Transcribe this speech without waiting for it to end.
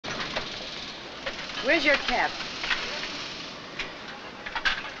Where's your cap?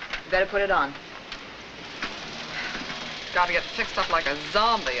 You better put it on. Got to get fixed up like a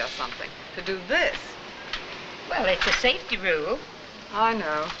zombie or something to do this. Well, it's a safety rule. I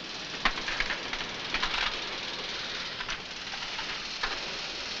know.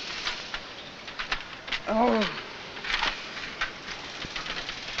 Oh.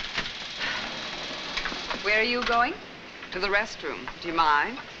 Where are you going? To the restroom. Do you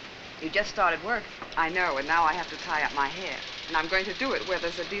mind? You just started work. I know, and now I have to tie up my hair. And I'm going to do it where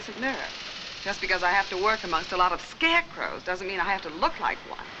there's a decent mirror. Just because I have to work amongst a lot of scarecrows doesn't mean I have to look like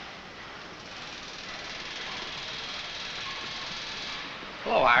one.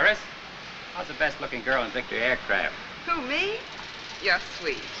 Hello, Iris. How's the best-looking girl in Victory Aircraft? Who, me? You're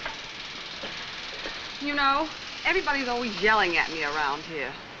sweet. You know, everybody's always yelling at me around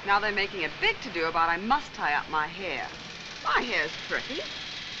here. Now they're making a big to-do about I must tie up my hair. My hair's pretty.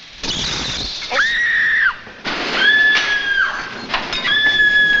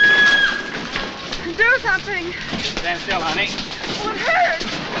 Do something. Stand still, honey. Oh, it hurts.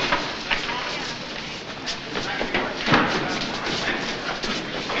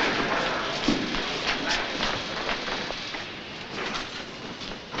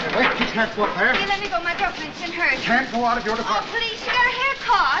 Wait, you can't go up there. Hey, let me go. My girlfriend's been hurt. Can't go out of your Oh, department. please, she got her hair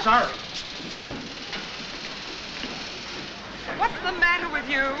caught. Sorry. What's the matter with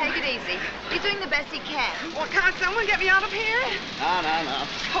you? Take it easy. He's doing the best he can. Well, can't someone get me out of here? No.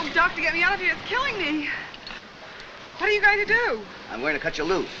 Oh, doctor, get me out of here. It's killing me. What are you going to do? I'm going to cut you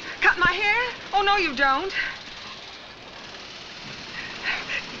loose. Cut my hair? Oh, no, you don't.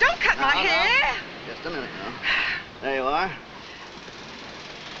 Don't cut my hair. Just a minute now. There you are.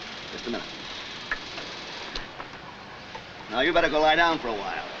 Just a minute. Now, you better go lie down for a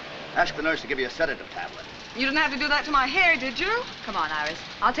while. Ask the nurse to give you a sedative tablet. You didn't have to do that to my hair, did you? Come on, Iris.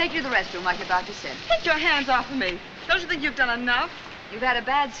 I'll take you to the restroom like your doctor said. Take your hands off of me. Don't you think you've done enough? You've had a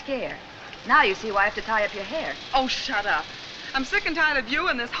bad scare. Now you see why I have to tie up your hair. Oh, shut up. I'm sick and tired of you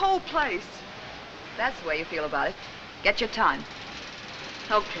and this whole place. That's the way you feel about it. Get your time.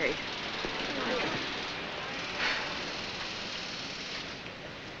 Okay.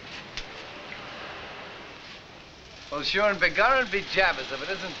 Well, sure and begorra and be jabbers if it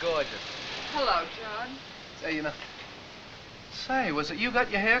isn't gorgeous. Hello, John. Say, you know... Say, was it you got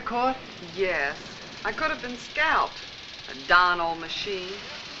your hair caught? Yes. I could have been scalped. A darn old machine.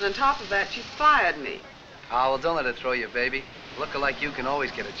 And on top of that, she fired me. Ah, well, don't let her throw you, baby. Looking like you can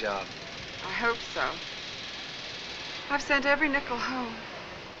always get a job. I hope so. I've sent every nickel home.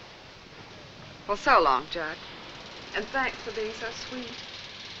 Well, so long, Judd. And thanks for being so sweet.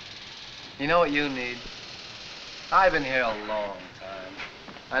 You know what you need? I've been here a long time.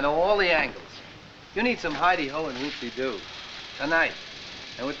 I know all the angles. You need some hidey-ho and whoopsie-doo. Tonight.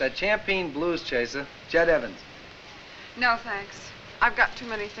 And with that champagne blues chaser, Jed Evans. No, thanks. I've got too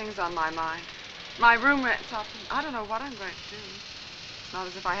many things on my mind. My room rent's up, and I don't know what I'm going to do. It's not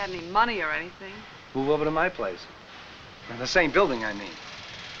as if I had any money or anything. Move over to my place. In the same building, I mean.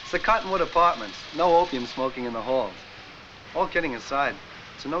 It's the Cottonwood Apartments. No opium smoking in the halls. All kidding aside,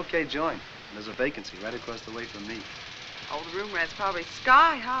 it's an okay joint. And there's a vacancy right across the way from me. Oh, the room rent's probably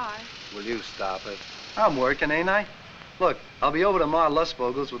sky high. Will you stop it? I'm working, ain't I? Look, I'll be over to Ma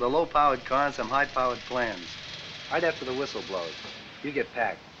Lustvogel's with a low-powered car and some high-powered plans. Right after the whistle blows. You get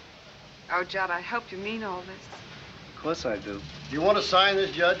packed. Oh, Judd, I hope you mean all this. Of course I do. Do you want to sign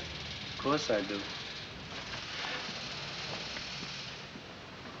this, Judge? Of course I do.